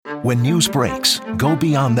When news breaks, go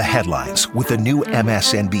beyond the headlines with the new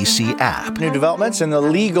MSNBC app. New developments in the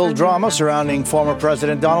legal drama surrounding former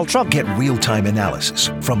President Donald Trump. Get real-time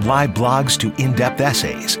analysis from live blogs to in-depth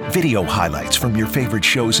essays, video highlights from your favorite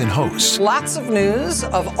shows and hosts. Lots of news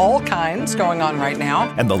of all kinds going on right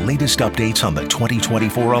now. And the latest updates on the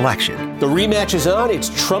 2024 election. The rematch is on.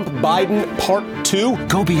 It's Trump-Biden Part 2.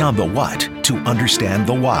 Go beyond the what to understand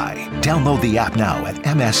the why. Download the app now at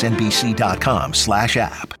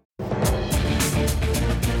msnbc.com/app.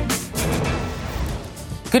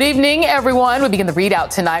 Good evening, everyone. We begin the ReidOut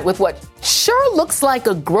tonight with what sure looks like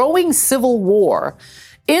a growing civil war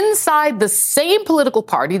inside the same political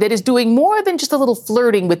party that is doing more than just a little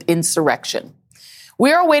flirting with insurrection.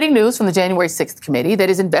 We are awaiting news from the January 6th committee that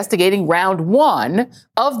is investigating round one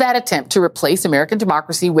of that attempt to replace American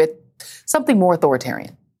democracy with something more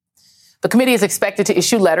authoritarian. The committee is expected to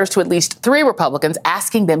issue letters to at least 3 Republicans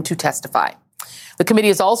asking them to testify. The committee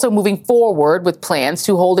is also moving forward with plans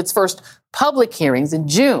to hold its first public hearings in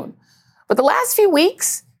June. But the last few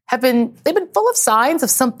weeks they've been full of signs of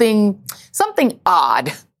something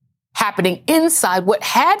odd happening inside what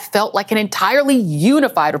had felt like an entirely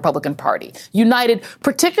unified Republican Party, united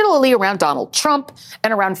particularly around Donald Trump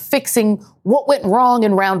and around fixing what went wrong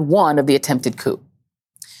in round one of the attempted coup.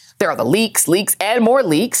 There are the leaks, and more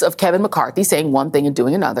leaks of Kevin McCarthy saying one thing and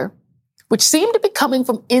doing another, which seem to be coming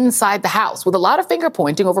from inside the House, with a lot of finger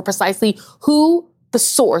pointing over precisely who the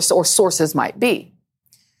source or sources might be.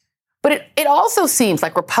 But it also seems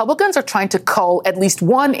like Republicans are trying to cull at least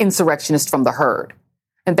one insurrectionist from the herd,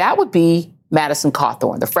 and that would be Madison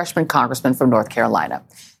Cawthorn, the freshman congressman from North Carolina.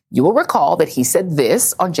 You will recall that he said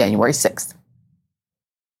this on January 6th.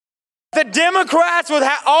 The Democrats, with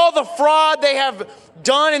all the fraud they have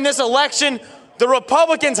done in this election, the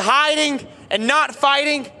Republicans hiding and not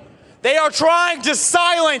fighting, they are trying to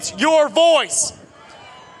silence your voice.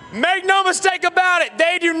 Make no mistake about it.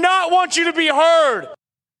 They do not want you to be heard.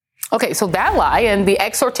 Okay, so that lie and the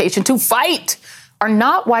exhortation to fight are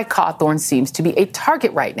not why Cawthorn seems to be a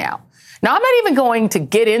target right now. Now, I'm not even going to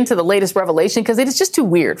get into the latest revelation because it is just too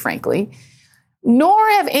weird, frankly. Nor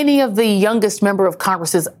have any of the youngest member of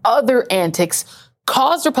Congress's other antics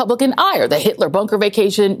caused Republican ire. The Hitler bunker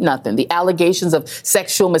vacation, nothing. The allegations of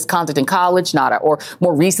sexual misconduct in college, nada. Or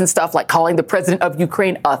more recent stuff like calling the president of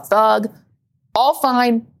Ukraine a thug. All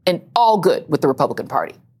fine and all good with the Republican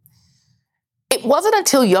Party. It wasn't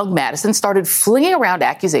until young Madison started flinging around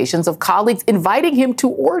accusations of colleagues inviting him to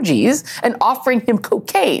orgies and offering him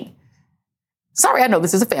cocaine. Sorry, I know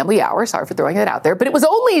this is a family hour. Sorry for throwing that out there. But it was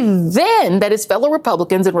only then that his fellow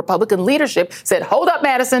Republicans and Republican leadership said, hold up,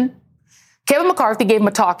 Madison. Kevin McCarthy gave him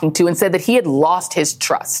a talking to and said that he had lost his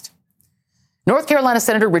trust. North Carolina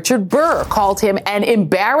Senator Richard Burr called him an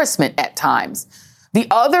embarrassment at times. The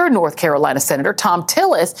other North Carolina Senator, Tom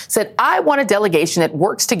Tillis, said, I want a delegation that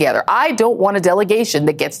works together. I don't want a delegation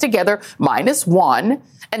that gets together -1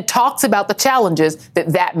 and talks about the challenges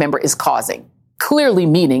that member is causing, clearly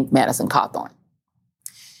meaning Madison Cawthorn.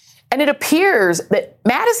 And it appears that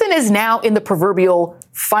Madison is now in the proverbial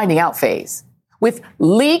finding out phase, with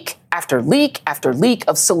leak after leak after leak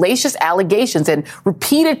of salacious allegations and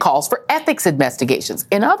repeated calls for ethics investigations.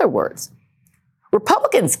 In other words,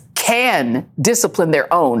 Republicans can discipline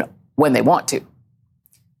their own when they want to,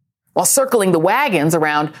 while circling the wagons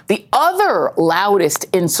around the other loudest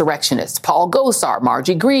insurrectionists, Paul Gosar,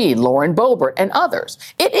 Margie Green, Lauren Boebert, and others.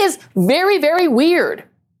 It is very, very weird.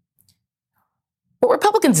 What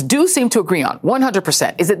Republicans do seem to agree on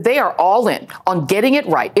 100% is that they are all in on getting it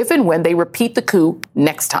right if and when they repeat the coup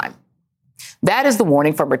next time. That is the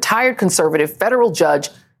warning from retired conservative federal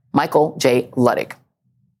judge Michael J. Luttig,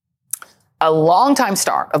 a longtime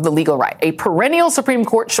star of the legal right, a perennial Supreme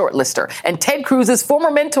Court shortlister, and Ted Cruz's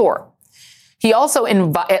former mentor. He also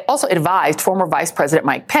advised former Vice President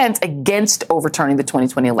Mike Pence against overturning the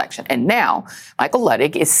 2020 election. And now Michael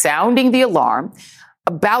Luttig is sounding the alarm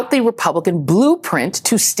about the Republican blueprint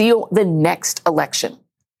to steal the next election.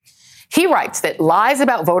 He writes that lies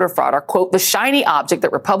about voter fraud are, quote, the shiny object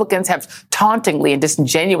that Republicans have tauntingly and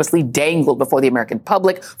disingenuously dangled before the American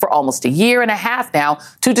public for almost a year and a half now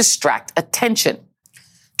to distract attention.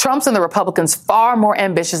 Trump's and the Republicans' far more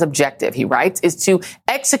ambitious objective, he writes, is to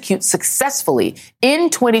execute successfully in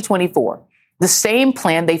 2024 the same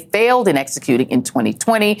plan they failed in executing in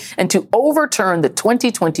 2020 and to overturn the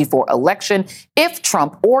 2024 election if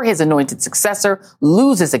Trump or his anointed successor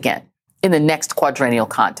loses again in the next quadrennial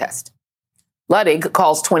contest. Luttig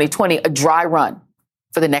calls 2020 a dry run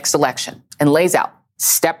for the next election and lays out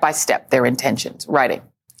step by step their intentions, writing,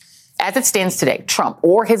 as it stands today, Trump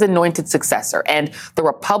or his anointed successor and the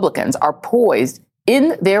Republicans are poised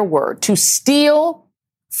in their word to steal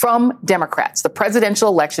from Democrats, the presidential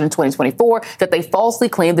election in 2024 that they falsely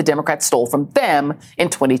claimed the Democrats stole from them in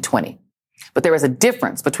 2020. But there is a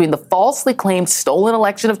difference between the falsely claimed stolen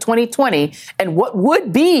election of 2020 and what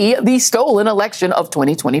would be the stolen election of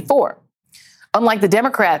 2024. Unlike the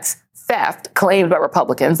Democrats' theft claimed by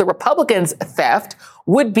Republicans, the Republicans' theft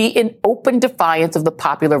would be in open defiance of the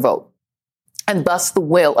popular vote and thus the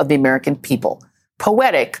will of the American people.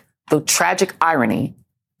 Poetic, though tragic irony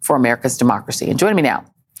for America's democracy. And joining me now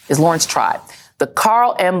is Laurence Tribe, the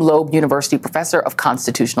Carl M. Loeb University professor of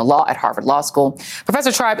constitutional law at Harvard Law School.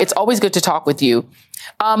 Professor Tribe, it's always good to talk with you.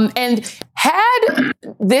 And had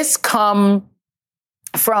this come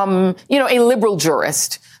from, a liberal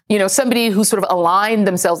jurist, somebody who sort of aligned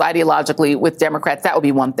themselves ideologically with Democrats, that would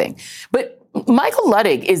be one thing. But Michael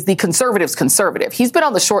Luttig is the conservatives' conservative. He's been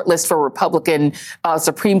on the short list for Republican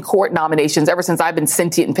Supreme Court nominations ever since I've been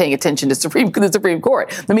sentient and paying attention to the Supreme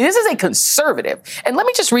Court. I mean, this is a conservative. And let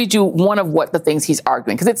me just read you one of what the things he's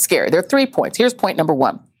arguing, because it's scary. There are 3 points. Here's point number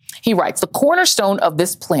 1. He writes, the cornerstone of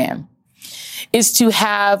this plan was to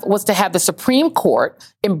have the Supreme Court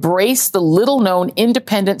embrace the little-known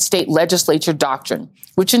independent state legislature doctrine,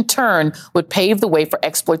 which in turn would pave the way for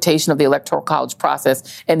exploitation of the Electoral College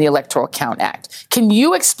process and the Electoral Count Act. Can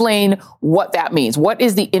you explain what that means? What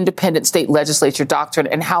is the independent state legislature doctrine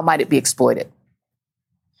and how might it be exploited?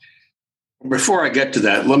 Before I get to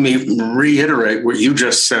that, let me reiterate what you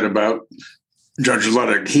just said about Judge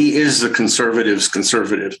Luttig. He is the conservatives'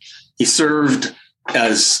 conservative. He served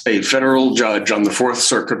as a federal judge on the Fourth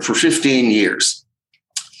Circuit for 15 years.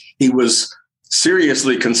 He was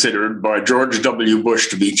seriously considered by George W. Bush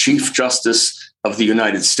to be Chief Justice of the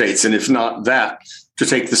United States, and if not that, to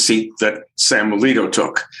take the seat that Sam Alito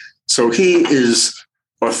took. So he is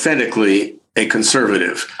authentically a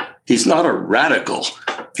conservative. He's not a radical.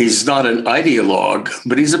 He's not an ideologue,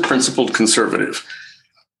 but he's a principled conservative.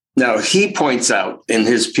 Now, he points out in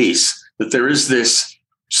his piece that there is this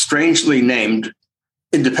strangely named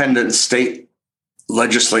independent state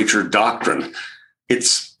legislature doctrine.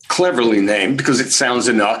 It's cleverly named because it sounds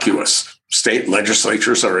innocuous. State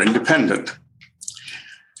legislatures are independent.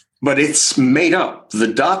 But it's made up. The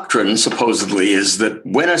doctrine supposedly is that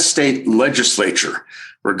when a state legislature,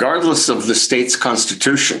 regardless of the state's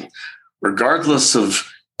constitution, regardless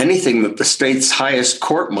of anything that the state's highest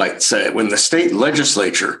court might say, when the state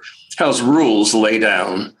legislature has rules laid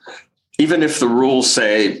down, even if the rules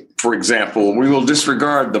say, for example, we will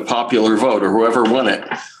disregard the popular vote or whoever won it,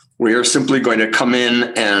 we are simply going to come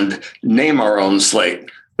in and name our own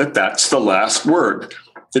slate, that's the last word.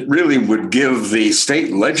 It really would give the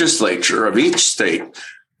state legislature of each state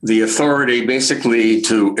the authority basically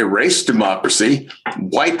to erase democracy,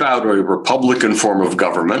 wipe out a Republican form of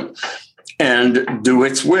government, and do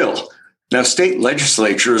its will. Now, state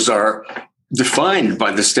legislatures are defined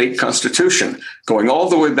by the state constitution, going all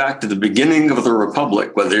the way back to the beginning of the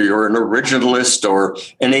republic, whether you're an originalist or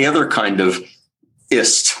any other kind of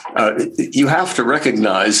ist. You have to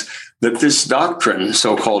recognize that this doctrine,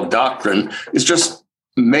 so-called doctrine, is just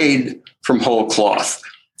made from whole cloth.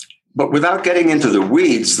 But without getting into the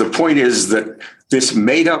weeds, the point is that this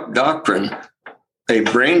made-up doctrine, a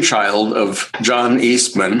brainchild of John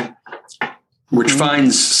Eastman, which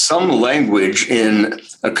finds some language in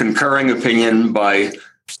a concurring opinion by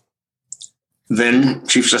then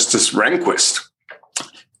Chief Justice Rehnquist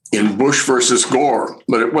in Bush versus Gore,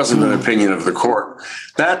 but it wasn't an opinion of the court.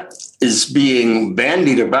 That is being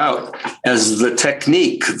bandied about as the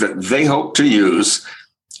technique that they hope to use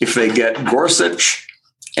if they get Gorsuch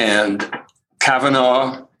and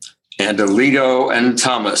Kavanaugh and Alito and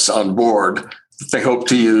Thomas on board, that they hope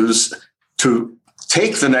to use to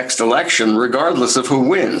take the next election, regardless of who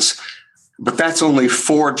wins. But that's only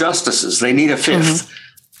 4 justices. They need a 5th.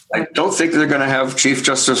 I don't think they're going to have Chief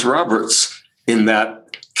Justice Roberts in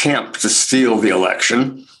that camp to steal the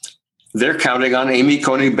election. They're counting on Amy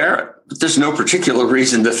Coney Barrett. But there's no particular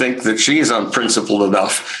reason to think that she is unprincipled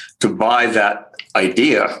enough to buy that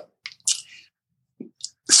idea.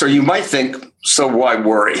 So you might think, so why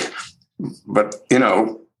worry? But,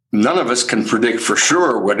 none of us can predict for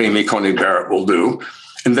sure what Amy Coney Barrett will do.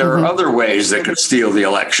 And there are other ways that could steal the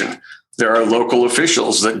election. There are local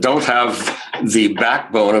officials that don't have the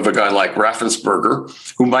backbone of a guy like Raffensperger,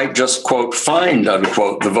 who might just, quote, find,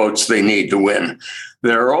 unquote, the votes they need to win.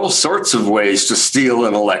 There are all sorts of ways to steal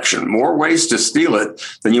an election, more ways to steal it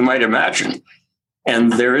than you might imagine.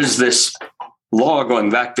 And there is this law going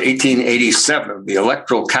back to 1887, the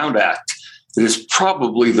Electoral Count Act. It is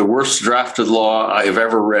probably the worst drafted law I've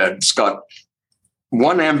ever read. It's got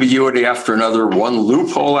one ambiguity after another, one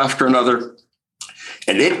loophole after another.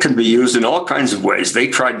 And it can be used in all kinds of ways. They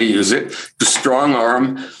tried to use it to strong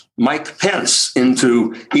arm Mike Pence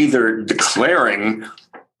into either declaring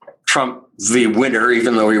Trump the winner,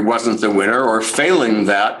 even though he wasn't the winner, or failing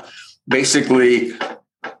that, basically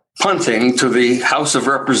punting to the House of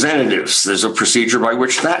Representatives. There's a procedure by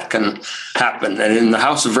which that can happen. And in the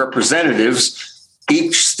House of Representatives,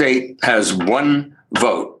 each state has one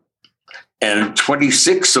vote. And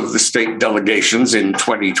 26 of the state delegations in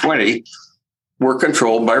 2020 were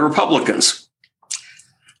controlled by Republicans.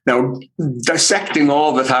 Now, dissecting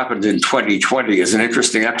all that happened in 2020 is an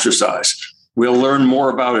interesting exercise. We'll learn more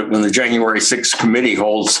about it when the January 6th committee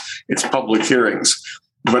holds its public hearings.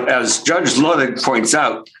 But as Judge Luttig points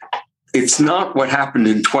out, it's not what happened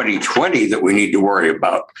in 2020 that we need to worry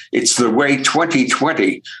about. It's the way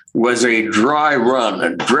 2020 was a dry run,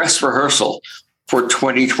 a dress rehearsal for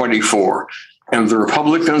 2024. And the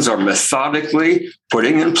Republicans are methodically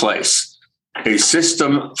putting in place a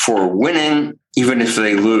system for winning, even if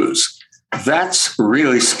they lose. That's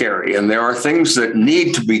really scary. And there are things that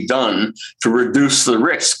need to be done to reduce the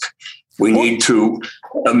risk. We need to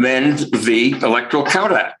amend the Electoral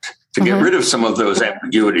Count Act to get rid of some of those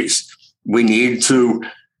ambiguities. We need to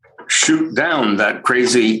shoot down that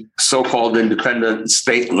crazy so-called independent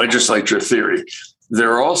state legislature theory.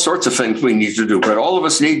 There are all sorts of things we need to do, but all of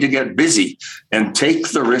us need to get busy and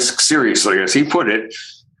take the risk seriously. As he put it,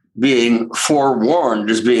 being forewarned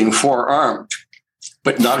is being forearmed,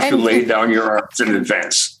 but not if you lay down your arms in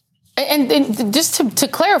advance. And just to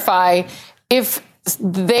clarify, if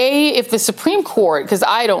the Supreme Court, because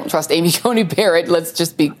I don't trust Amy Coney Barrett, let's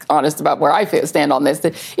just be honest about where I stand on this,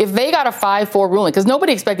 that if they got a 5-4 ruling, because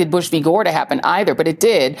nobody expected Bush v. Gore to happen either, but it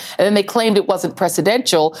did, and then they claimed it wasn't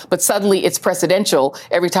precedential, but suddenly it's precedential.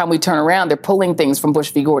 Every time we turn around, they're pulling things from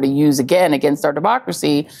Bush v. Gore to use again against our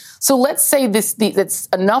democracy. So let's say that's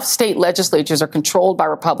enough state legislatures are controlled by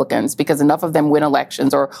Republicans because enough of them win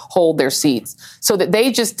elections or hold their seats, so that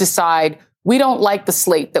they just decide, we don't like the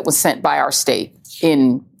slate that was sent by our state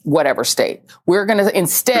in whatever state. We're going to,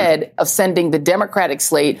 instead of sending the Democratic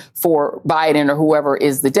slate for Biden or whoever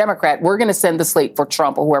is the Democrat, we're going to send the slate for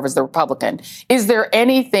Trump or whoever's the Republican. Is there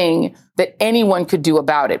anything that anyone could do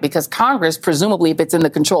about it? Because Congress, presumably, if it's in the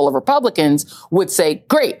control of Republicans, would say,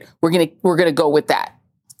 great, we're going to go with that.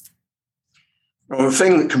 Well, the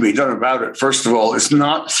thing that can be done about it, first of all, is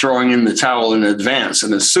not throwing in the towel in advance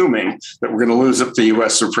and assuming that we're going to lose up the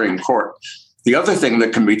U.S. Supreme Court. The other thing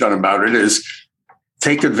that can be done about it is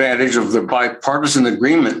take advantage of the bipartisan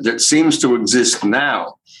agreement that seems to exist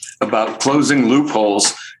now about closing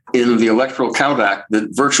loopholes in the Electoral Count Act that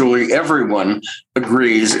virtually everyone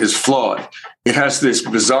agrees is flawed. It has this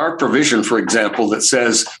bizarre provision, for example, that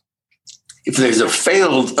says if there's a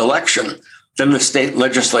failed election, then the state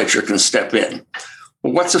legislature can step in.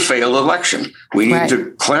 Well, what's a failed election? We need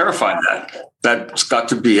to clarify that. That's got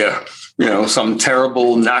to be some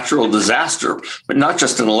terrible natural disaster, but not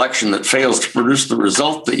just an election that fails to produce the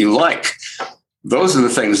result that you like. Those are the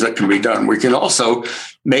things that can be done. We can also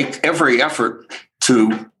make every effort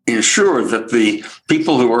to ensure that the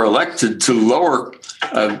people who are elected to lower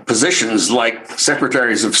positions like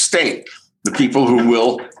secretaries of state, the people who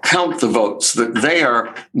will count the votes, that they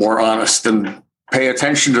are more honest and pay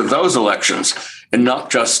attention to those elections and not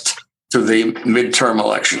just to the midterm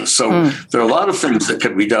elections. So there are a lot of things that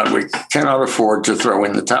can be done. We cannot afford to throw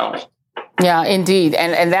in the towel. Yeah, indeed.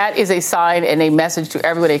 And that is a sign and a message to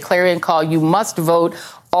everybody, a clarion call. You must vote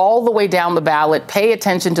all the way down the ballot. Pay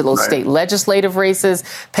attention to those state legislative races.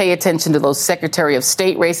 Pay attention to those Secretary of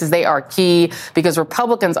State races. They are key because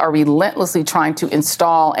Republicans are relentlessly trying to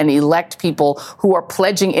install and elect people who are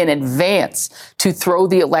pledging in advance to throw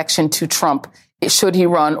the election to Trump should he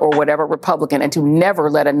run, or whatever Republican, and to never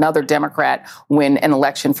let another Democrat win an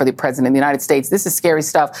election for the president of the United States. This is scary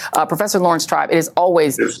stuff. Professor Laurence Tribe, it is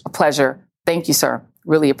always a pleasure. Thank you, sir.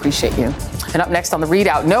 Really appreciate you. And up next on the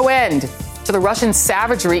ReidOut, no end to the Russian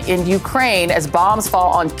savagery in Ukraine as bombs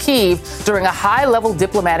fall on Kyiv during a high-level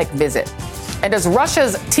diplomatic visit. And as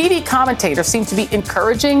Russia's TV commentators seem to be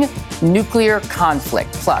encouraging nuclear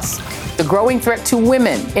conflict. Plus, the growing threat to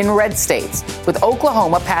women in red states, with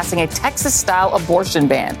Oklahoma passing a Texas-style abortion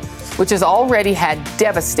ban, which has already had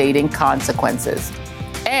devastating consequences.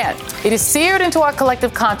 And it is seared into our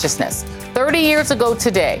collective consciousness 30 years ago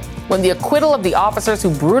today, when the acquittal of the officers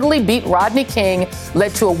who brutally beat Rodney King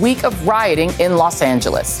led to a week of rioting in Los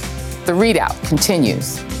Angeles. The ReidOut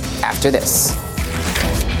continues after this.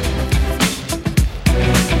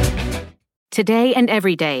 Today and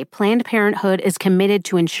every day, Planned Parenthood is committed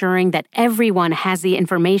to ensuring that everyone has the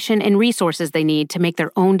information and resources they need to make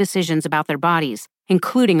their own decisions about their bodies,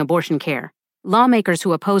 including abortion care. lawmakers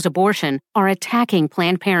who oppose abortion are attacking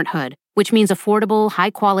Planned Parenthood, which means affordable,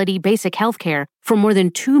 high-quality, basic health care for more than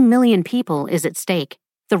 2 million people is at stake.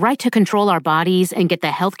 The right to control our bodies and get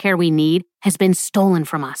the health care we need has been stolen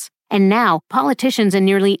from us. And now, politicians in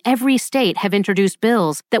nearly every state have introduced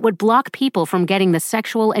bills that would block people from getting the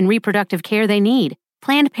sexual and reproductive care they need.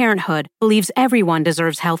 Planned Parenthood believes everyone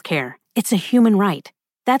deserves health care. It's a human right.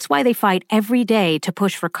 That's why they fight every day to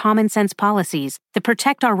push for common-sense policies that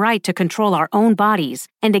protect our right to control our own bodies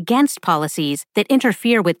and against policies that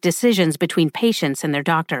interfere with decisions between patients and their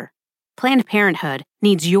doctor. Planned Parenthood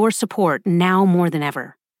needs your support now more than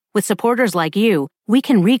ever. With supporters like you, we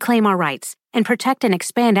can reclaim our rights and protect and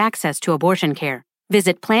expand access to abortion care.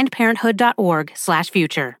 Visit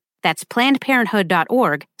PlannedParenthood.org/future. That's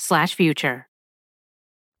PlannedParenthood.org/future.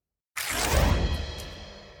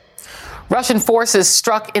 Russian forces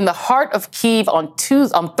struck in the heart of Kyiv on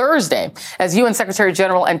Thursday as UN Secretary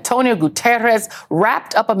General Antonio Guterres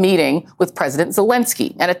wrapped up a meeting with President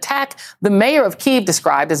Zelenskyy, an attack the mayor of Kyiv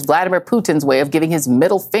described as Vladimir Putin's way of giving his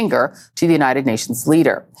middle finger to the United Nations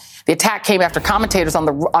leader. The attack came after commentators on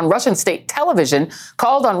Russian state television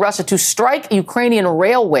called on Russia to strike Ukrainian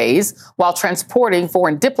railways while transporting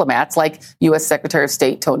foreign diplomats like U.S. Secretary of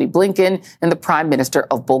State Tony Blinken and the Prime Minister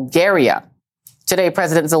of Bulgaria. Today,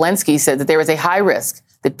 President Zelenskyy said that there is a high risk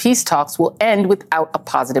that peace talks will end without a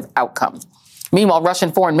positive outcome. Meanwhile,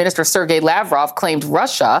 Russian Foreign Minister Sergei Lavrov claimed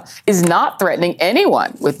Russia is not threatening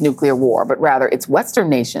anyone with nuclear war, but rather it's Western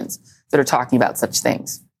nations that are talking about such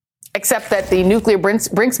things. Except that the nuclear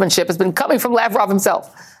brinksmanship has been coming from Lavrov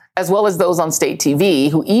himself, as well as those on state TV,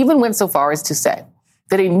 who even went so far as to say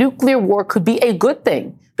that a nuclear war could be a good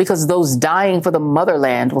thing because those dying for the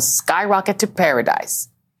motherland will skyrocket to paradise.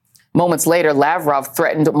 Moments later, Lavrov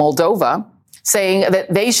threatened Moldova, saying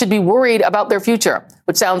that they should be worried about their future,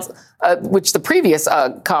 which the previous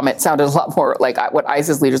comment sounded a lot more like what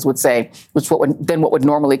ISIS leaders would say, than what would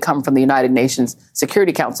normally come from the United Nations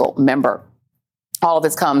Security Council member. All of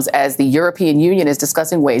this comes as the European Union is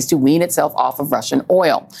discussing ways to wean itself off of Russian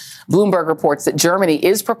oil. Bloomberg reports that Germany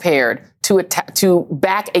is prepared to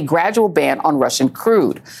back a gradual ban on Russian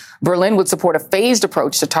crude. Berlin would support a phased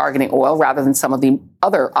approach to targeting oil rather than some of the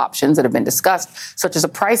other options that have been discussed, such as a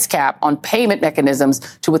price cap on payment mechanisms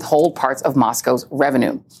to withhold parts of Moscow's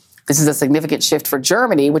revenue. This is a significant shift for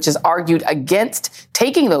Germany, which has argued against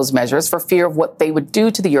taking those measures for fear of what they would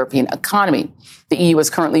do to the European economy. The EU is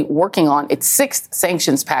currently working on its 6th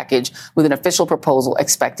sanctions package with an official proposal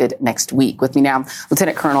expected next week. With me now,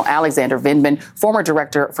 Lieutenant Colonel Alexander Vindman, former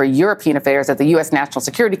Director for European Affairs at the U.S. National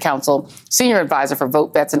Security Council, Senior Advisor for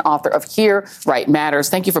Vote Vets, and author of Here, Right Matters.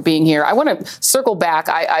 Thank you for being here. I want to circle back.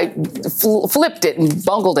 I flipped it and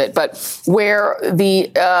bungled it, but where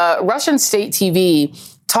the Russian state TV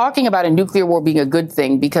talking about a nuclear war being a good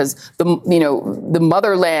thing because the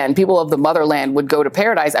motherland, people of the motherland would go to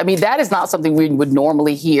paradise. I mean, that is not something we would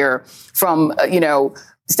normally hear from,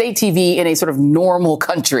 state TV in a sort of normal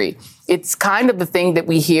country. It's kind of the thing that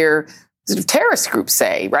we hear sort of terrorist groups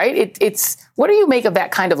say, right? It's what do you make of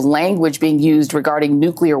that kind of language being used regarding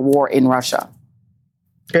nuclear war in Russia?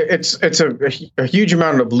 It's a huge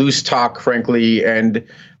amount of loose talk, frankly, and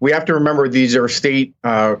we have to remember these are state-run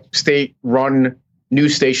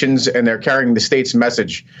news stations, and they're carrying the state's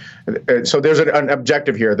message. So there's an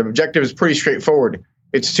objective here. The objective is pretty straightforward.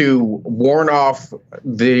 It's to warn off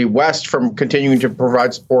the West from continuing to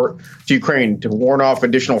provide support to Ukraine, to warn off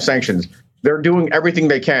additional sanctions. They're doing everything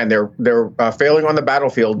they can. They're failing on the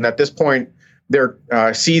battlefield, and at this point, they're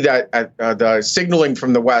see that the signaling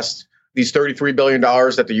from the West, these $33 billion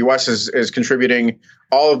that the U.S. is contributing,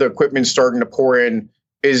 all of the equipment starting to pour in,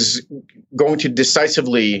 is going to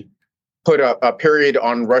decisively put a period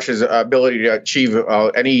on Russia's ability to achieve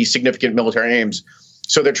any significant military aims.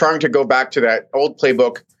 So they're trying to go back to that old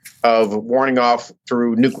playbook of warning off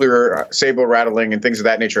through nuclear saber rattling and things of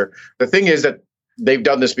that nature. The thing is that they've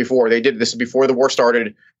done this before. They did this before the war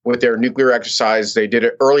started with their nuclear exercise. They did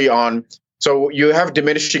it early on. So you have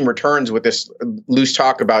diminishing returns with this loose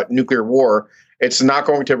talk about nuclear war. It's not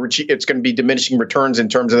going to it's going to be diminishing returns in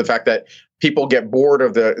terms of the fact that people get bored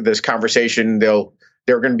of this conversation.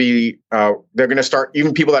 They're going to start,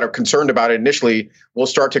 even people that are concerned about it initially will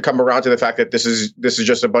start to come around to the fact that this is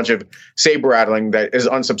just a bunch of saber rattling that is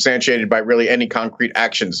unsubstantiated by really any concrete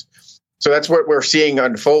actions. So that's what we're seeing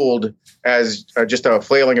unfold as just a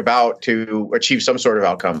flailing about to achieve some sort of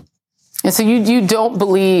outcome. And so you don't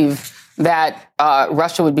believe that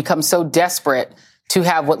Russia would become so desperate to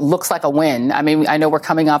have what looks like a win. I mean, I know we're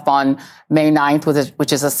coming up on May 9th,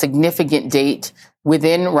 which is a significant date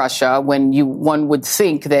within Russia when one would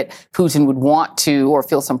think that Putin would want to or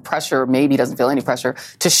feel some pressure, maybe doesn't feel any pressure,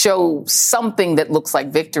 to show something that looks like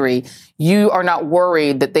victory. You are not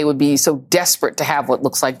worried that they would be so desperate to have what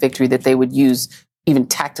looks like victory that they would use even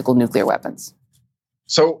tactical nuclear weapons?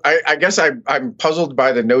 So I guess I'm puzzled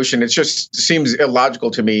by the notion. It just seems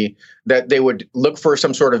illogical to me that they would look for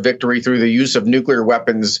some sort of victory through the use of nuclear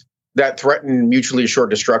weapons that threaten mutually assured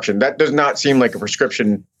destruction. That does not seem like a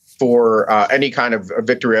prescription for any kind of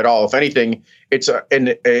victory at all. If anything,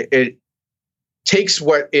 it takes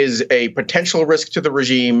what is a potential risk to the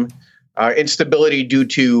regime, instability due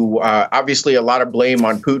to obviously a lot of blame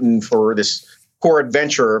on Putin for this poor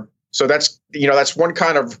adventure. So that's one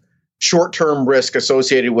kind of short-term risk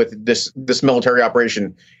associated with this military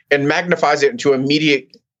operation, and magnifies it into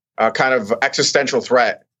immediate kind of existential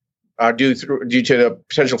threat due to the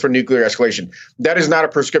potential for nuclear escalation. That is not a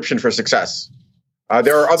prescription for success.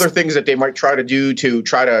 There are other things that they might try to do to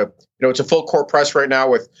try to, it's a full court press right now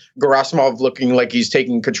with Gerasimov looking like he's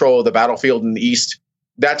taking control of the battlefield in the east.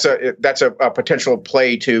 That's a potential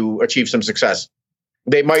play to achieve some success.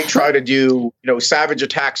 They might try to do, savage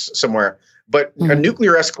attacks somewhere. But a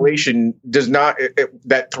nuclear escalation does not,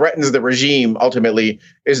 that threatens the regime ultimately,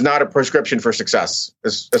 is not a prescription for success,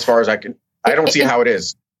 as far as I don't see how it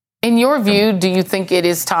is. In your view, do you think it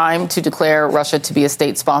is time to declare Russia to be a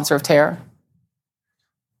state sponsor of terror?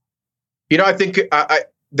 I think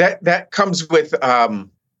that comes with,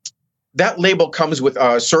 that label comes with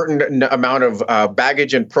a certain amount of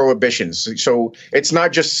baggage and prohibitions. So it's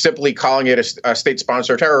not just simply calling it a state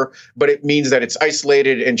sponsor of terror, but it means that it's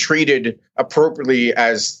isolated and treated appropriately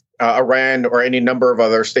as Iran or any number of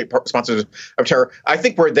other state sponsors of terror. I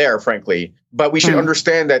think we're there, frankly, but we should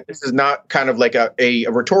understand that this is not kind of like a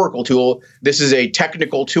rhetorical tool. This is a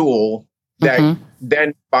technical tool that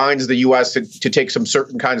then binds the U.S. to take some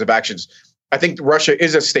certain kinds of actions. I think Russia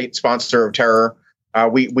is a state sponsor of terror.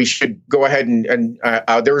 We should go ahead and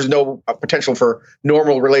there is no potential for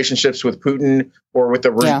normal relationships with Putin or with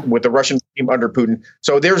the Russian team under Putin.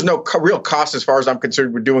 So there's no real cost as far as I'm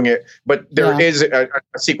concerned with doing it. But there is a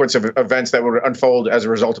sequence of events that would unfold as a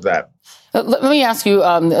result of that. Let me ask you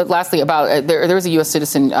lastly about there is a U.S.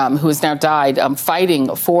 citizen who has now died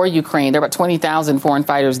fighting for Ukraine. There are about 20,000 foreign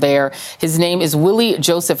fighters there. His name is Willie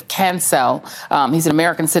Joseph Cancel. He's an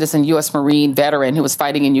American citizen, U.S. Marine veteran who was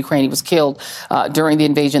fighting in Ukraine. He was killed during the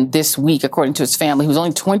invasion this week, according to his family. He was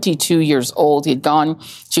only 22 years old. He had gone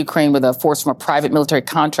to Ukraine with a force from a private military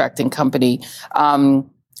contracting company.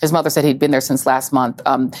 His mother said he'd been there since last month.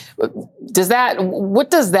 What does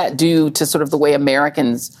that do to sort of the way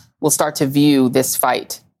Americans will start to view this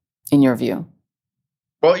fight, in your view?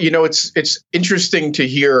 Well, it's interesting to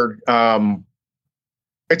hear.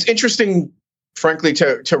 It's interesting, frankly,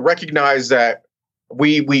 to recognize that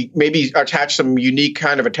we maybe attach some unique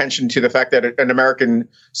kind of attention to the fact that an American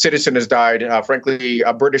citizen has died. Frankly,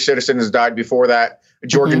 a British citizen has died before that.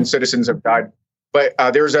 Georgian citizens have died. But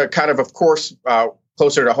there's a kind of course,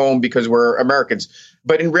 closer to home because we're Americans.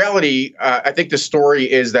 But in reality, I think the story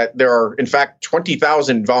is that there are, in fact,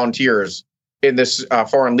 20,000 volunteers in this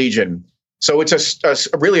Foreign Legion. So it's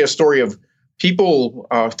really a story of people,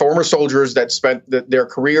 former soldiers that spent their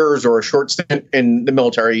careers or a short stint in the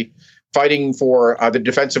military fighting for the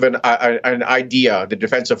defense of an idea, the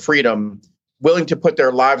defense of freedom, willing to put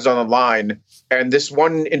their lives on the line. And this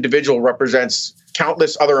one individual represents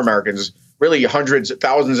countless other Americans, really hundreds,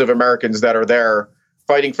 thousands of Americans that are there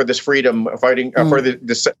fighting for this freedom, fighting for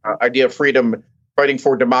this idea of freedom, fighting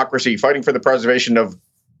for democracy, fighting for the preservation of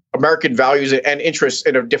American values and interests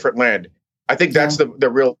in a different land. I think that's the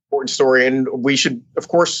real important story. And we should, of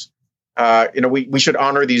course, we should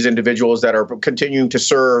honor these individuals that are continuing to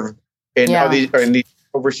serve in these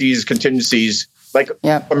overseas contingencies, like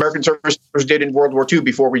American service members did in World War II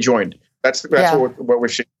before we joined. That's what we're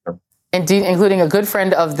seeing. Indeed, including a good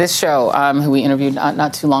friend of this show, who we interviewed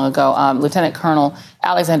not too long ago, Lieutenant Colonel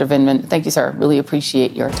Alexander Vindman. Thank you, sir. Really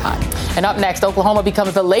appreciate your time. And up next, Oklahoma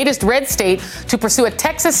becomes the latest red state to pursue a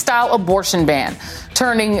Texas-style abortion ban,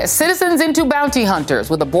 turning citizens into bounty hunters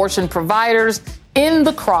with abortion providers in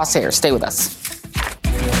the crosshairs. Stay with us.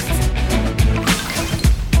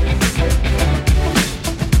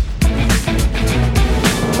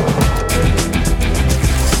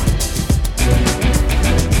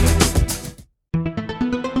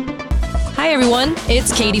 Hi, everyone.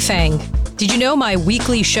 It's Katie Fang. Did you know my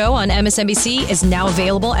weekly show on MSNBC is now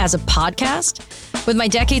available as a podcast? With my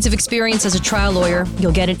decades of experience as a trial lawyer,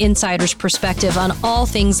 you'll get an insider's perspective on all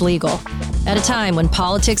things legal. At a time when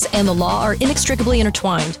politics and the law are inextricably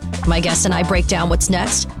intertwined, my guests and I break down what's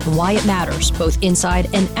next and why it matters, both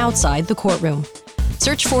inside and outside the courtroom.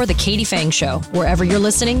 Search for The Katie Fang Show wherever you're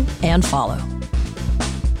listening and follow.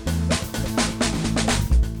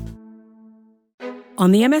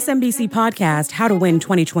 On the MSNBC podcast, How to Win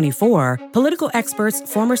 2024, political experts,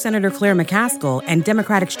 former Senator Claire McCaskill and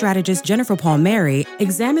Democratic strategist Jennifer Palmieri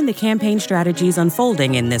examine the campaign strategies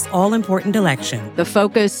unfolding in this all-important election. The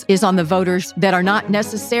focus is on the voters that are not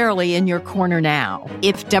necessarily in your corner now.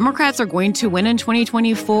 If Democrats are going to win in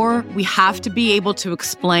 2024, we have to be able to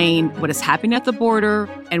explain what is happening at the border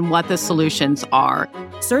and what the solutions are.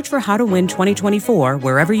 Search for How to Win 2024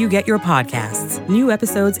 wherever you get your podcasts. New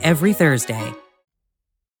episodes every Thursday.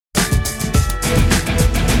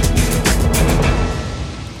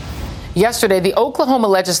 Yesterday, the Oklahoma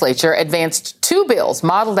legislature advanced 2 bills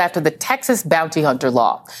modeled after the Texas bounty hunter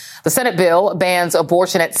law. The Senate bill bans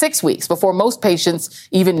abortion at 6 weeks before most patients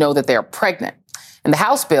even know that they're pregnant. And the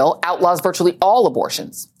House bill outlaws virtually all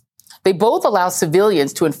abortions. They both allow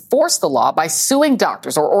civilians to enforce the law by suing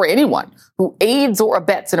doctors or anyone who aids or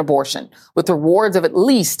abets an abortion with rewards of at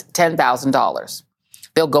least $10,000.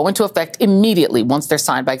 They'll go into effect immediately once they're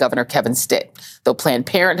signed by Governor Kevin Stitt, though Planned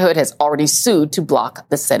Parenthood has already sued to block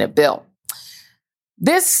the Senate bill.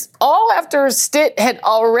 This all after Stitt had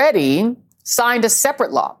already signed a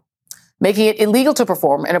separate law, making it illegal to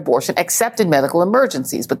perform an abortion except in medical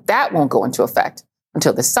emergencies, but that won't go into effect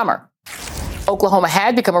until this summer. Oklahoma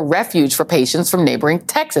had become a refuge for patients from neighboring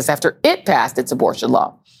Texas after it passed its abortion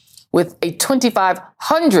law, with a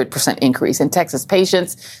 2,500% increase in Texas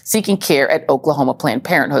patients seeking care at Oklahoma Planned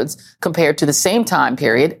Parenthoods compared to the same time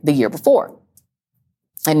period the year before.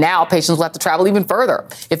 And now patients will have to travel even further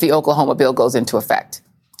if the Oklahoma bill goes into effect.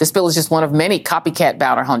 This bill is just one of many copycat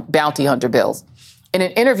bounty hunter bills. In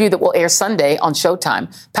an interview that will air Sunday on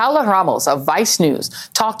Showtime, Paola Ramos of Vice News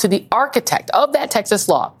talked to the architect of that Texas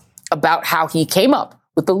law about how he came up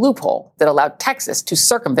with the loophole that allowed Texas to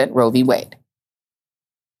circumvent Roe v. Wade.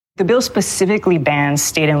 The bill specifically bans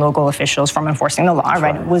state and local officials from enforcing the law,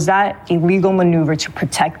 right? Was that a legal maneuver to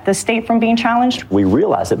protect the state from being challenged? We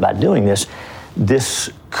realize that by doing this, this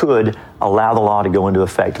could allow the law to go into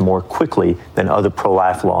effect more quickly than other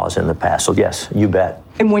pro-life laws in the past. So yes, you bet.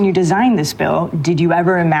 And when you designed this bill, did you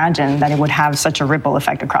ever imagine that it would have such a ripple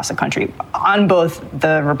effect across the country on both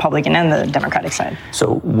the Republican and the Democratic side?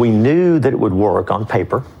 So we knew that it would work on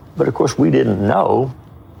paper, but of course we didn't know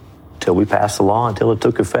till we passed the law, until it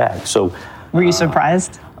took effect. So, were you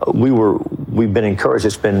surprised? We've been encouraged.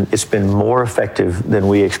 It's been more effective than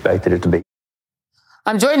we expected it to be.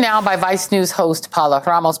 I'm joined now by Vice News host Paola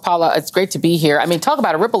Ramos. Paola, it's great to be here. I mean, talk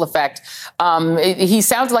about a ripple effect. He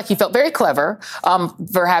sounds like he felt very clever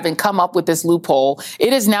for having come up with this loophole.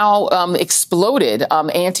 It has now exploded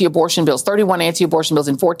anti-abortion bills, 31 anti-abortion bills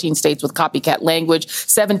in 14 states with copycat language,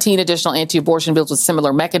 17 additional anti-abortion bills with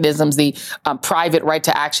similar mechanisms, the private right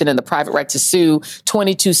to action and the private right to sue,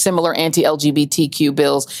 22 similar anti-LGBTQ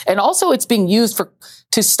bills. And also it's being used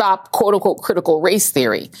to stop, quote unquote, critical race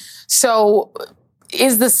theory. So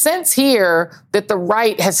is the sense here that the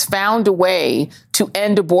right has found a way to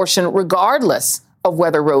end abortion regardless of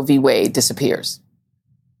whether Roe v. Wade disappears?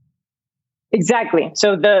 Exactly.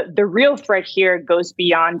 So the real threat here goes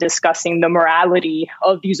beyond discussing the morality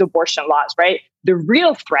of these abortion laws, right? The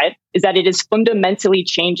real threat is that it is fundamentally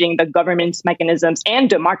changing the government's mechanisms and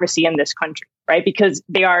democracy in this country, right? Because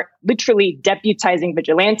they are literally deputizing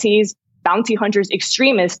vigilantes, bounty hunters,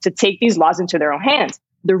 extremists to take these laws into their own hands.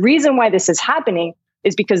 The reason why this is happening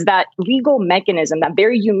is because that legal mechanism, that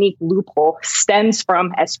very unique loophole, stems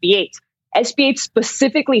from SB 8. SB 8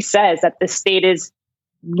 specifically says that the state is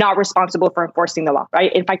not responsible for enforcing the law,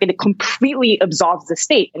 right? In fact, it completely absolves the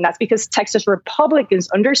state. And that's because Texas Republicans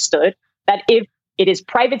understood that if it is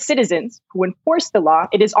private citizens who enforce the law,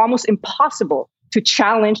 it is almost impossible to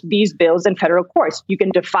challenge these bills in federal courts. You can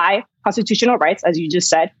defy constitutional rights, as you just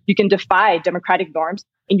said. You can defy democratic norms,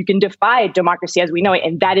 and you can defy democracy as we know it.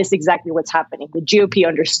 And that is exactly what's happening. The GOP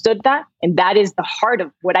understood that. And that is the heart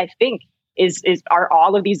of what I think are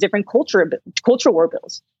all of these different culture war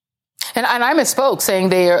bills. And I misspoke saying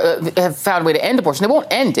they have found a way to end abortion. They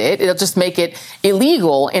won't end it. It'll just make it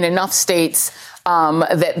illegal in enough states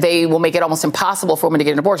that they will make it almost impossible for women to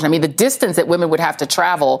get an abortion. I mean, the distance that women would have to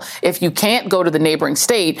travel if you can't go to the neighboring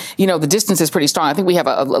state, the distance is pretty strong. I think we have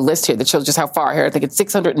a list here that shows just how far here. I think it's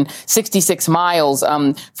 666 miles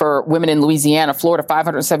for women in Louisiana, Florida,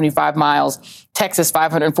 575 miles, Texas,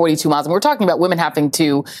 542 miles. And we're talking about women having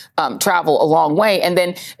to travel a long way. And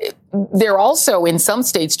then they're also in some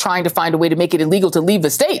states trying to find a way to make it illegal to leave the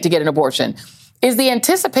state to get an abortion. Is the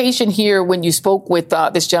anticipation here when you spoke with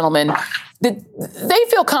this gentleman that they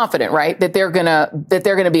feel confident, right, that they're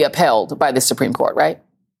gonna be upheld by the Supreme Court, right?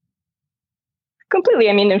 Completely.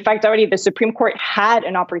 I mean, in fact, already the Supreme Court had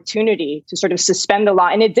an opportunity to sort of suspend the law,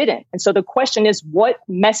 and it didn't. And so the question is, what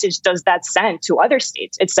message does that send to other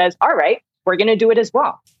states? It says, all right, we're going to do it as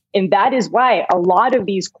well. And that is why a lot of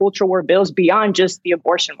these culture war bills, beyond just the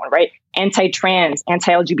abortion one, right? Anti-trans,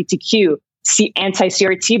 anti-LGBTQ,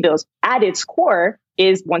 anti-CRT bills, at its core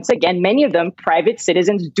is, once again, many of them private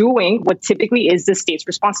citizens doing what typically is the state's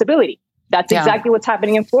responsibility. That's exactly what's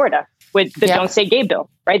happening in Florida with the Don't Say Gay bill,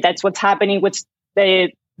 right? That's what's happening with the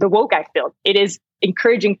Woke Act bill. It is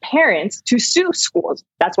encouraging parents to sue schools.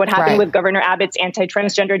 That's what happened with Governor Abbott's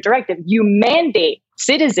anti-transgender directive. You mandate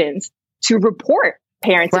citizens to report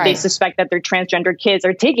parents if they suspect that their transgender kids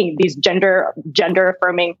are taking these gender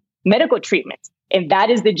affirming medical treatments. And that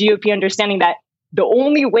is the GOP understanding that the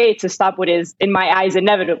only way to stop what is, in my eyes,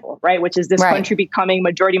 inevitable, right? Which is this country becoming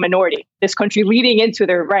majority minority, this country leaning into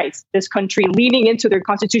their rights, this country leaning into their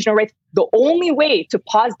constitutional rights. The only way to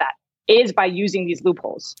pause that is by using these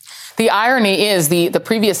loopholes. The irony is the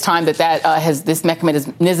previous time this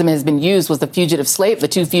mechanism has been used was the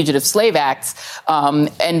two Fugitive Slave Acts,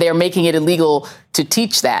 and they're making it illegal to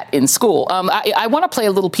teach that in school. I want to play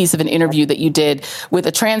a little piece of an interview that you did with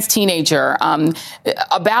a trans teenager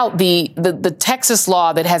about the Texas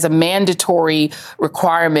law that has a mandatory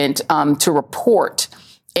requirement to report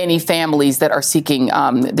any families that are seeking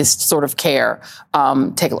this sort of care.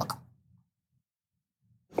 Take a look.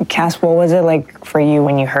 Cass, what was it like for you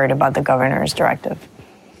when you heard about the governor's directive?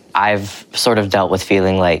 I've sort of dealt with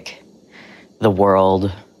feeling like the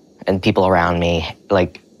world and people around me,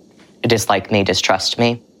 dislike me, distrust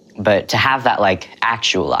me. But to have that,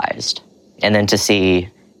 actualized, and then to see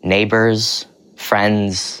neighbors,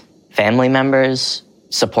 friends, family members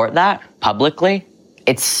support that publicly,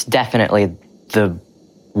 it's definitely the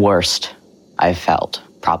worst I've felt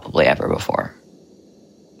probably ever before.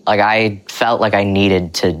 I felt like I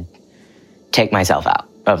needed to take myself out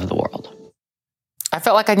of the world. I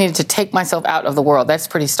felt like I needed to take myself out of the world. That's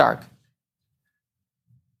pretty stark.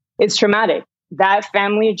 It's traumatic. That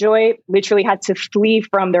family, Joy, literally had to flee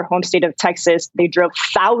from their home state of Texas. They drove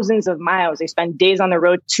thousands of miles. They spent days on the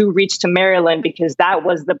road to reach to Maryland because that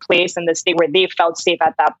was the place in the state where they felt safe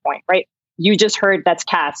at that point, right? You just heard that's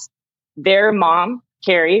Cass. Their mom,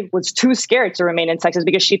 Carrie, was too scared to remain in Texas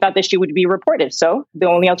because she thought that she would be reported. So the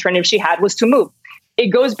only alternative she had was to move. It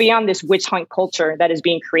goes beyond this witch hunt culture that is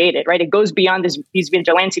being created, right? It goes beyond these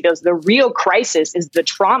vigilante bills. The real crisis is the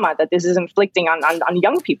trauma that this is inflicting on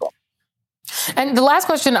young people. And the last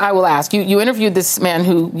question I will ask you, you interviewed this man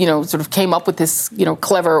who, sort of came up with this,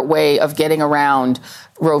 clever way of getting around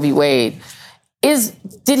Roe v. Wade.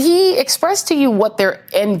 Did he express to you what their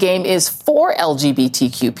end game is for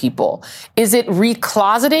LGBTQ people? Is it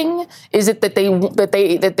recloseting? Is it that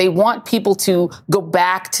they want people to go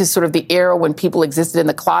back to sort of the era when people existed in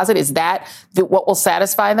the closet? Is that what will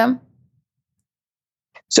satisfy them?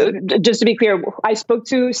 So just to be clear, I spoke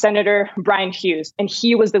to Senator Brian Hughes, and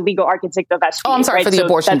he was the legal architect of SB. Oh, I'm sorry, for the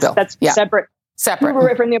abortion bill. That's separate.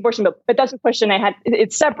 Right from the abortion bill. But that's the question I had.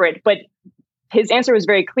 It's separate, but his answer was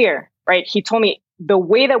very clear. Right. He told me the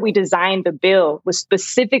way that we designed the bill was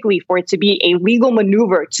specifically for it to be a legal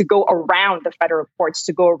maneuver to go around the federal courts,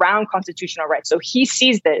 to go around constitutional rights. So he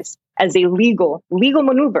sees this as a legal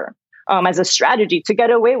maneuver, as a strategy to get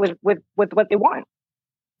away with what they want.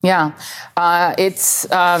 Yeah, it's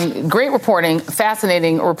great reporting,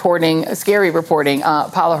 fascinating reporting, scary reporting.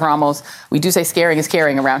 Paola Ramos, we do say scaring is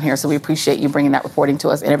caring around here, so we appreciate you bringing that reporting to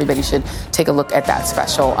us, and everybody should take a look at that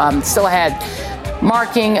special. Still ahead,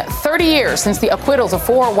 marking 30 years since the acquittals of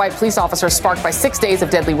 4 white police officers sparked by 6 days of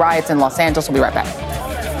deadly riots in Los Angeles. We'll be right back.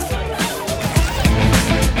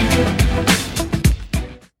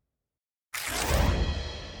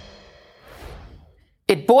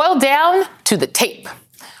 It boiled down to the tape.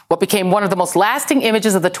 What became one of the most lasting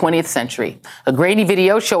images of the 20th century. A grainy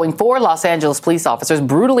video showing 4 Los Angeles police officers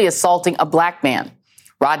brutally assaulting a black man,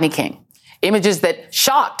 Rodney King. Images that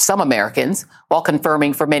shocked some Americans while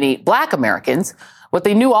confirming for many black Americans what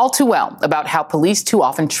they knew all too well about how police too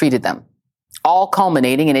often treated them. All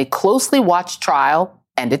culminating in a closely watched trial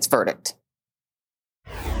and its verdict.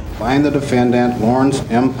 Find the defendant, Lawrence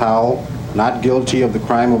M. Powell, not guilty of the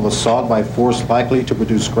crime of assault by force likely to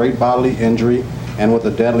produce great bodily injury and with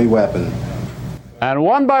a deadly weapon. And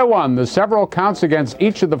one by one, the several counts against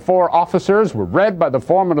each of the 4 officers were read by the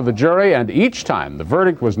foreman of the jury, and each time the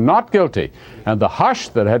verdict was not guilty. And the hush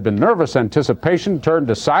that had been nervous anticipation turned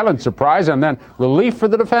to silent surprise and then relief for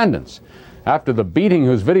the defendants. After the beating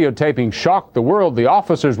whose videotaping shocked the world, the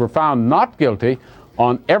officers were found not guilty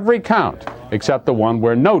on every count except the one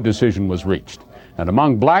where no decision was reached. And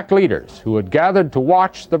among black leaders who had gathered to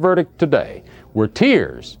watch the verdict today were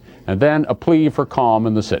tears and then a plea for calm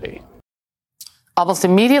in the city. Almost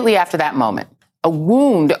immediately after that moment, a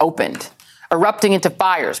wound opened, erupting into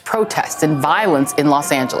fires, protests, and violence in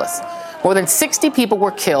Los Angeles. More than 60 people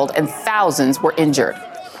were killed and thousands were injured.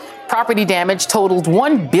 Property damage totaled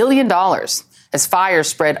 $1 billion as fires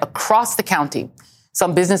spread across the county.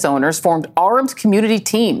 Some business owners formed armed community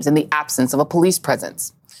teams in the absence of a police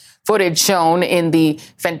presence. Footage shown in the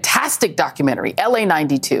fantastic documentary LA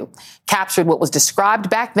 92 captured what was described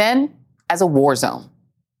back then as a war zone.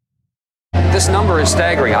 This number is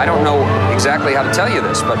staggering. I don't know exactly how to tell you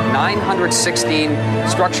this, but 916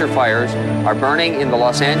 structure fires are burning in the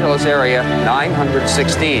Los Angeles area.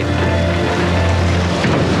 916.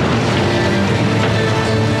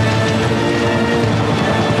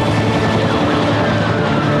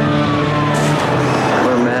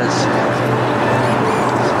 What a mess.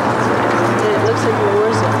 It looks like a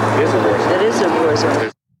war zone. It is a war zone. It is a war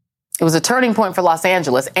zone. It was a turning point for Los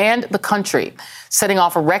Angeles and the country, setting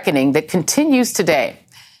off a reckoning that continues today.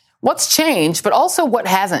 What's changed, but also what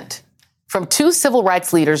hasn't? From 2 civil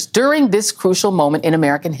rights leaders during this crucial moment in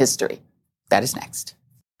American history. That is next.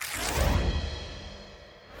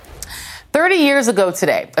 30 years ago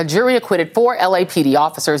today, a jury acquitted 4 LAPD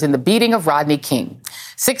officers in the beating of Rodney King.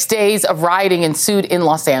 6 days of rioting ensued in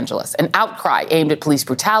Los Angeles, an outcry aimed at police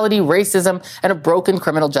brutality, racism, and a broken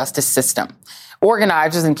criminal justice system.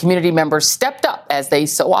 Organizers and community members stepped up, as they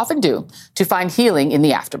so often do, to find healing in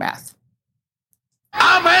the aftermath.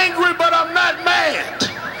 I'm angry, but I'm not mad.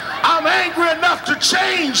 I'm angry enough to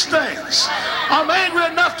change things. I'm angry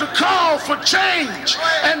enough to call for change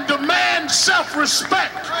and demand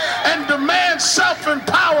self-respect and demand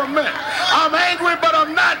self-empowerment. I'm angry, but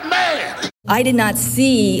I'm not mad. I did not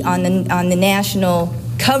see on the national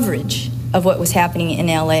coverage of what was happening in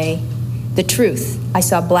LA the truth. I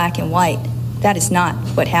saw black and white. That is not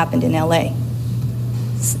what happened in LA.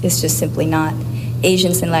 It's just simply not.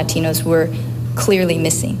 Asians and Latinos were clearly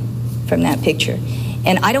missing from that picture.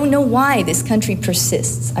 And I don't know why this country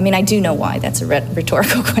persists. I mean, I do know why. That's a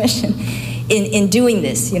rhetorical question in doing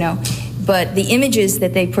this, you know. But the images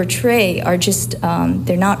that they portray are just,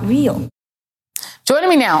 they're not real. Joining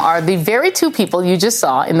me now are the very 2 people you just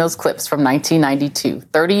saw in those clips from 1992.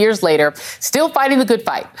 30 years later, still fighting the good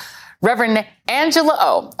fight. Reverend Angela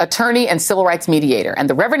O, attorney and civil rights mediator, and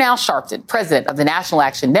the Reverend Al Sharpton, president of the National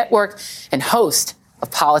Action Network and host of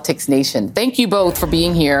Politics Nation. Thank you both for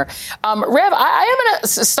being here. Rev, I am going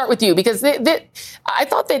to start with you because I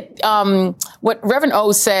thought that what Reverend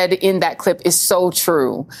O said in that clip is so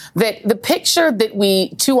true, that the picture that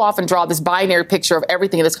we too often draw, this binary picture of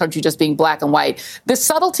everything in this country just being black and white, the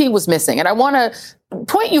subtlety was missing. And I want to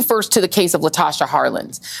point you first to the case of Latasha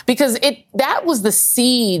Harlins, because that was the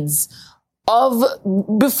seeds of,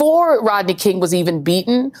 before Rodney King was even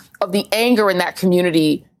beaten, of the anger in that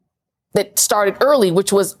community that started early,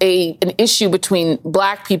 which was an issue between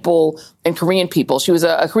black people and Korean people. She was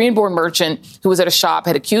a Korean-born merchant who was at a shop,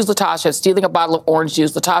 had accused Latasha of stealing a bottle of orange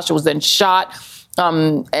juice. Latasha was then shot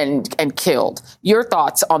and killed. Your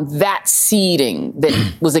thoughts on that seeding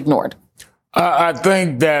that was ignored? I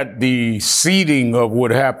think that the seeding of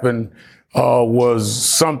what happened was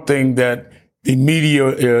something that the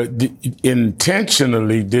media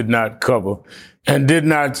intentionally did not cover and did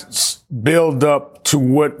not build up to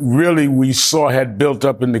what really we saw had built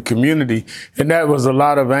up in the community. And that was a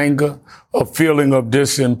lot of anger, a feeling of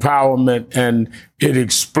disempowerment. And it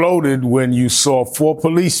exploded when you saw 4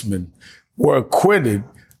 policemen were acquitted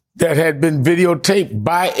that had been videotaped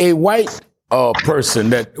by a white person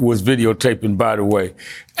that was videotaping, by the way.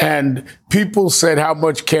 And people said, how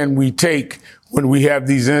much can we take when we have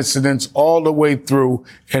these incidents all the way through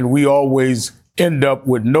and we always end up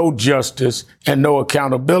with no justice and no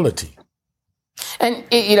accountability? And,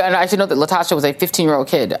 you know, and I should know that Latasha was a 15-year-old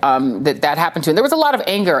kid that happened to. And there was a lot of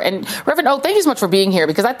anger. And Reverend O, thank you so much for being here,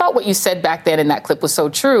 because I thought what you said back then in that clip was so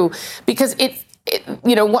true, because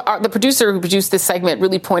the producer who produced this segment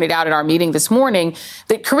really pointed out in our meeting this morning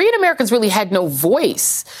that Korean Americans really had no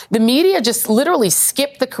voice. The media just literally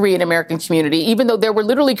skipped the Korean American community, even though there were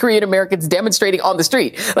literally Korean Americans demonstrating on the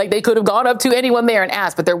street. Like, they could have gone up to anyone there and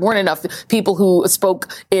asked, but there weren't enough people who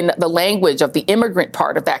spoke in the language of the immigrant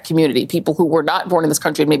part of that community, people who were not born in this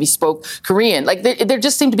country and maybe spoke Korean. Like, there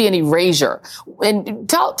just seemed to be an erasure. And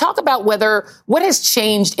talk about what has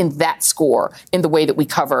changed in that score in the way that we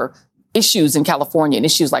cover issues in California and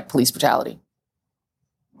issues like police brutality.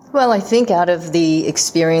 Well, I think out of the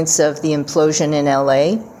experience of the implosion in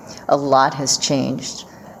LA, a lot has changed.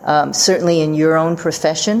 Certainly in your own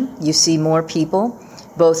profession, you see more people,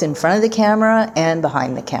 both in front of the camera and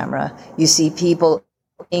behind the camera. You see people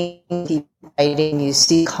writing, you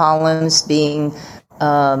see columns being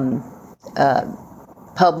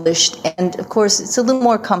published. And of course, it's a little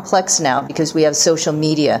more complex now because we have social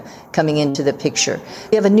media coming into the picture.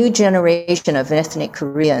 We have a new generation of ethnic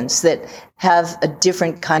Koreans that have a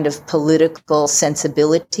different kind of political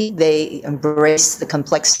sensibility. They embrace the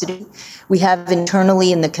complexity. We have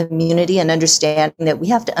internally in the community an understanding that we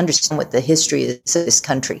have to understand what the history is of this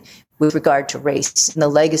country with regard to race and the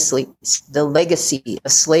legacy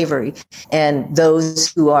of slavery and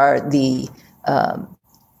those who are the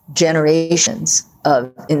generations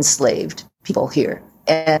of enslaved people here,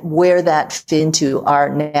 and where that fit into our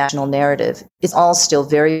national narrative is all still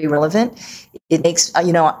very relevant. It makes,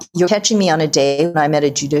 you're catching me on a day when I'm at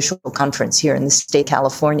a judicial conference here in the state of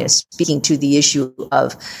California speaking to the issue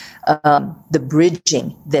of the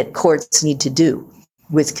bridging that courts need to do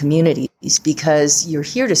with communities, because you're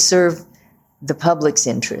here to serve the public's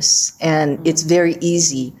interests, and it's very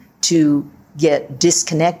easy to get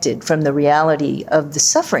disconnected from the reality of the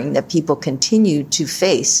suffering that people continue to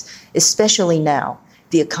face, especially now.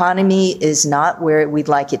 The economy is not where we'd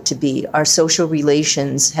like it to be. Our social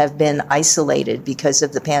relations have been isolated because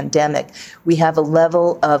of the pandemic. We have a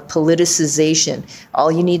level of politicization.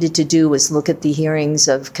 All you needed to do was look at the hearings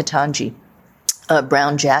of Ketanji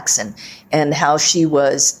Brown Jackson and how she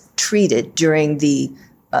was treated during the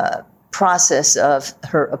process of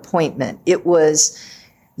her appointment. It was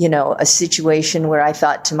a situation where I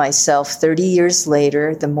thought to myself, 30 years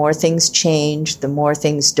later, the more things change, the more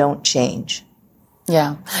things don't change.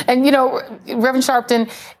 Yeah. And, Reverend Sharpton,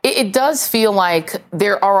 it does feel like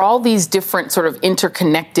there are all these different sort of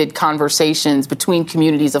interconnected conversations between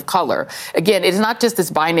communities of color. Again, it is not just this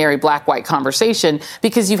binary black-white conversation,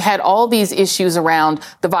 because you've had all these issues around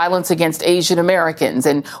the violence against Asian Americans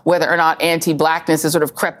and whether or not anti-blackness has sort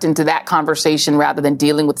of crept into that conversation rather than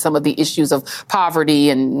dealing with some of the issues of poverty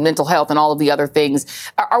and mental health and all of the other things.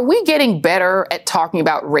 Are we getting better at talking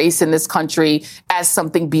about race in this country as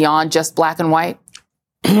something beyond just black and white?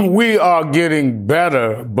 We are getting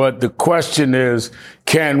better, but the question is,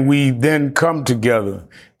 can we then come together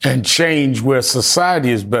and change where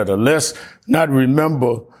society is better? Let's not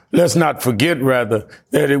forget, that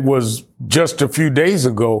it was just a few days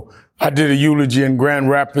ago, I did a eulogy in Grand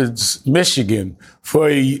Rapids, Michigan, for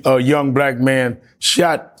a young black man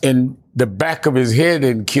shot in the back of his head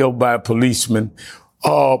and killed by a policeman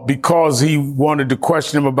because he wanted to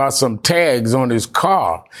question him about some tags on his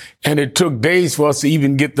car. And it took days for us to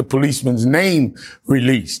even get the policeman's name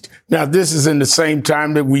released. Now, this is in the same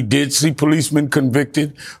time that we did see policemen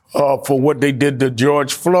convicted for what they did to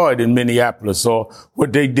George Floyd in Minneapolis, or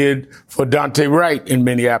what they did for Daunte Wright in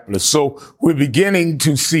Minneapolis. So we're beginning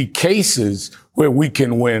to see cases where we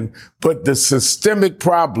can win, but the systemic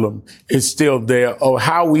problem is still there of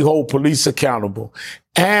how we hold police accountable.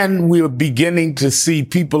 And we're beginning to see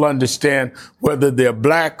people understand, whether they're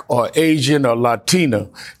black or Asian or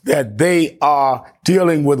Latino, that they are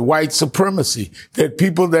dealing with white supremacy, that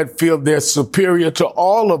people that feel they're superior to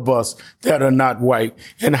all of us that are not white.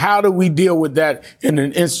 And how do we deal with that in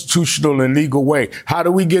an institutional and legal way? How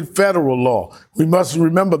do we get federal law? We must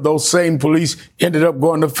remember those same police ended up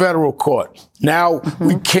going to federal court. Now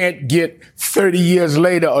we can't get 30 years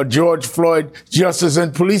later a George Floyd Justice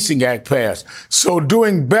and Policing Act passed. So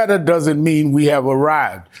doing better doesn't mean we have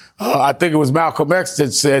arrived. I think it was Malcolm X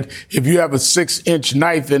that said, if you have a 6-inch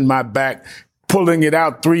knife in my back, pulling it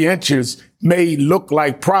out 3 inches may look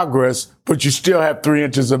like progress, but you still have 3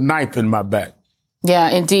 inches of knife in my back.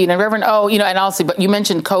 Yeah, indeed. And Reverend O, and also, but you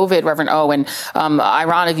mentioned COVID, Reverend O, and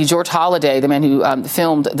ironically, George Holliday, the man who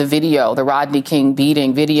filmed the video, the Rodney King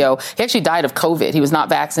beating video, he actually died of COVID. He was not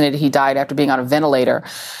vaccinated. He died after being on a ventilator.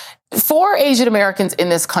 For Asian Americans in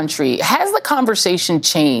this country, has the conversation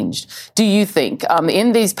changed, do you think?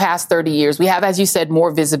 In these past 30 years, we have, as you said, more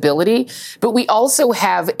visibility, but we also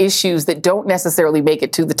have issues that don't necessarily make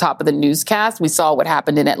it to the top of the newscast. We saw what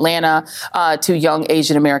happened in Atlanta to young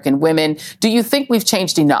Asian American women. Do you think we've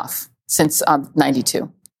changed enough since 92?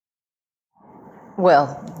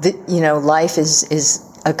 Well, life is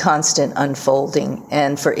a constant unfolding.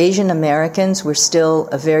 And for Asian Americans, we're still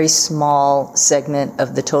a very small segment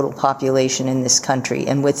of the total population in this country.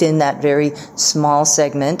 And within that very small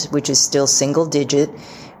segment, which is still single digit,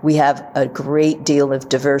 we have a great deal of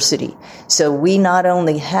diversity. So we not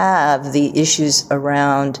only have the issues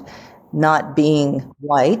around not being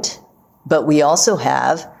white, but we also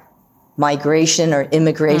have migration or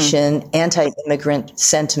immigration, anti-immigrant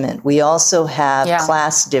sentiment. We also have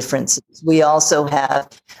class differences. We also have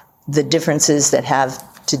the differences that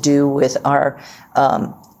have to do with our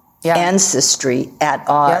ancestry at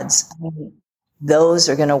odds. Those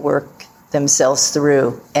are going to work themselves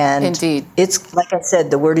through. And indeed, it's like I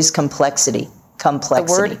said, the word is complexity.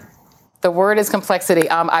 The word is complexity.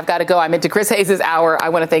 I've got to go. I'm into Chris Hayes' hour. I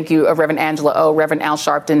want to thank you, Reverend Angela O, Reverend Al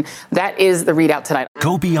Sharpton. That is the ReidOut tonight.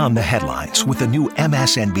 Go beyond the headlines with the new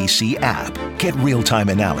MSNBC app. Get real-time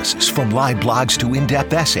analysis from live blogs to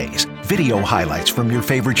in-depth essays, video highlights from your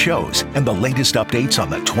favorite shows, and the latest updates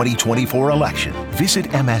on the 2024 election. Visit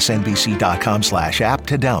msnbc.com/app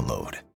to download.